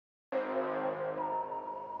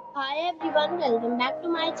Hi everyone, welcome back to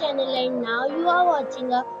my channel and now you are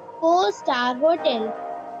watching a 4-star hotel.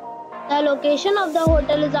 The location of the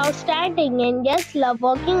hotel is outstanding and guests love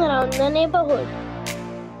walking around the neighborhood.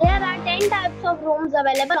 There are 10 types of rooms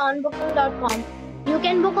available on booking.com. You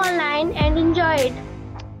can book online and enjoy it.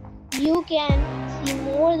 You can see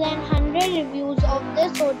more than 100 reviews of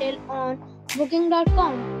this hotel on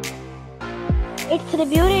booking.com. Its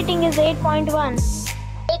review rating is 8.1.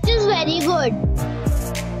 It is very good.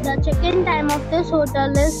 The check-in time of this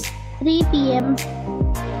hotel is 3 p.m.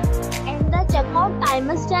 and the check-out time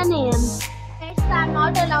is 10 a.m. Pets are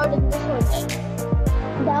not allowed in this hotel.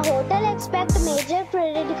 The hotel accepts major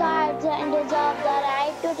credit cards and reserves the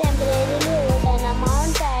right to temporarily hold an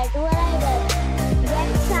amount prior to arrival.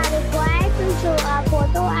 Guests are required to show a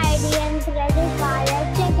photo ID and credit card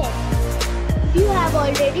at check-in. If you have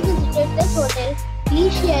already visited this hotel,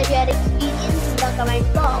 please share your experience in the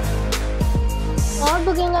comment box. For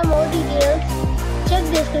booking or more details, check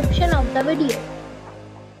description of the video.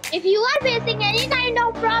 If you are facing any kind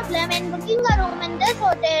of problem in booking a room in this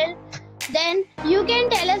hotel, then you can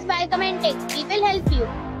tell us by commenting. We will help you.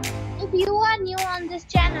 If you are new on this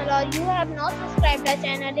channel or you have not subscribed our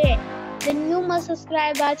channel yet, then you must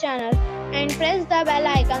subscribe our channel and press the bell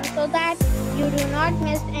icon so that you do not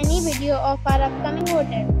miss any video of our upcoming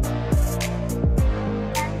hotel.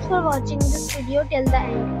 Thanks for watching this video till the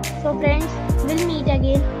end. So friends, we'll meet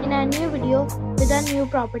again in a new video with a new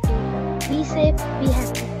property. Be safe, be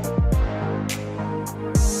happy.